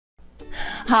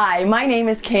Hi, my name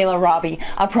is Kayla Robbie,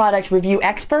 a product review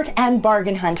expert and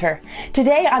bargain hunter.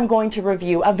 Today I'm going to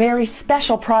review a very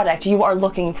special product you are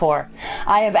looking for.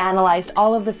 I have analyzed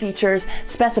all of the features,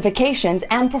 specifications,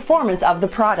 and performance of the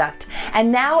product,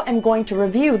 and now I'm going to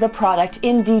review the product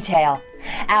in detail.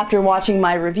 After watching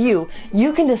my review,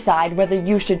 you can decide whether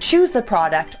you should choose the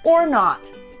product or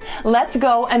not. Let's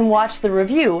go and watch the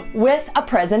review with a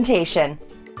presentation.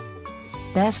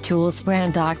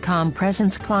 BestToolsBrand.com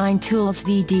presents Klein Tools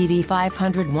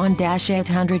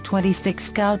VDV501-826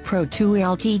 Scout Pro 2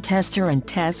 LT Tester and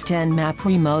Test and Map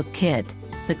Remote Kit.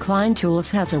 The Klein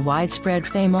Tools has a widespread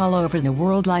fame all over the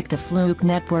world like the Fluke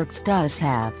Networks does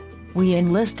have. We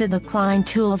enlisted the Klein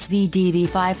Tools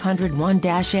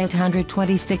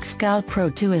VDV501-826 Scout Pro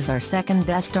 2 as our second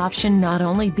best option, not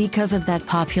only because of that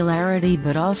popularity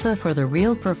but also for the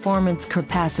real performance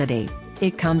capacity.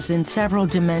 It comes in several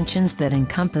dimensions that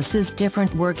encompasses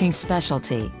different working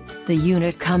specialty. The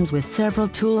unit comes with several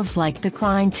tools like the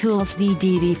Klein Tools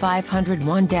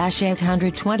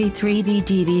VDV501-823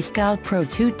 VDV Scout Pro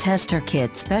 2 Tester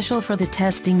Kit special for the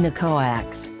testing the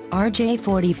coax,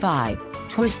 RJ45,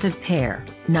 twisted pair,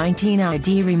 19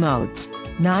 ID remotes,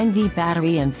 9V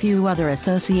battery and few other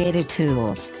associated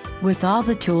tools. With all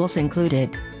the tools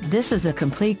included, this is a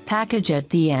complete package at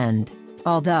the end.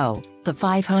 Although, the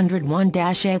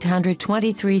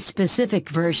 501-823 specific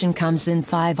version comes in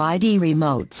 5 ID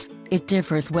remotes, it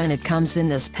differs when it comes in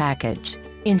this package.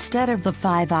 Instead of the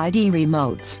 5 ID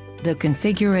remotes, the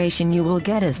configuration you will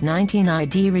get is 19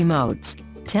 ID remotes.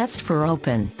 Test for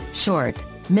open, short,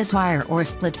 misfire or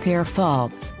split pair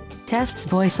faults. Tests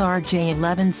voice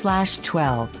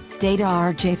RJ11/12, data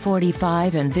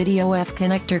RJ45 and video F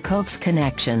connector coax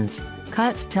connections.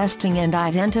 Cut testing and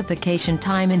identification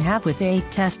time in half with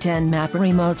 8 test and map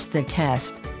remotes that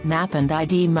test, map and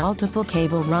ID multiple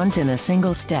cable runs in a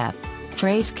single step.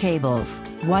 Trace cables,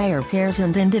 wire pairs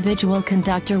and individual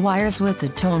conductor wires with the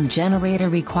tone generator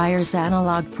requires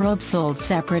analog probe sold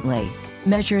separately.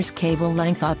 Measures cable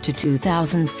length up to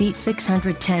 2,000 feet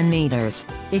 610 meters.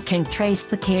 It can trace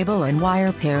the cable and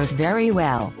wire pairs very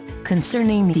well.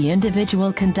 Concerning the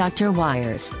individual conductor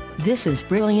wires, this is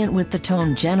brilliant with the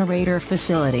tone generator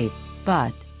facility,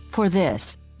 but, for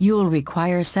this, you'll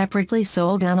require separately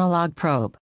sold analog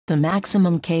probe. The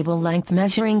maximum cable length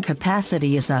measuring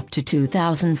capacity is up to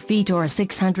 2,000 feet or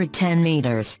 610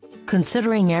 meters.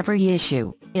 Considering every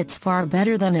issue, it's far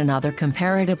better than another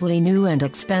comparatively new and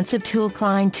expensive tool,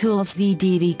 Klein Tools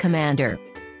VDV Commander.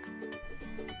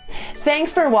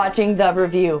 Thanks for watching the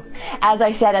review. As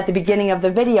I said at the beginning of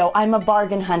the video, I'm a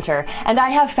bargain hunter, and I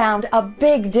have found a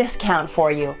big discount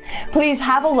for you. Please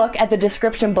have a look at the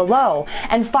description below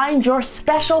and find your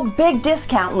special big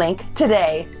discount link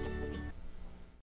today.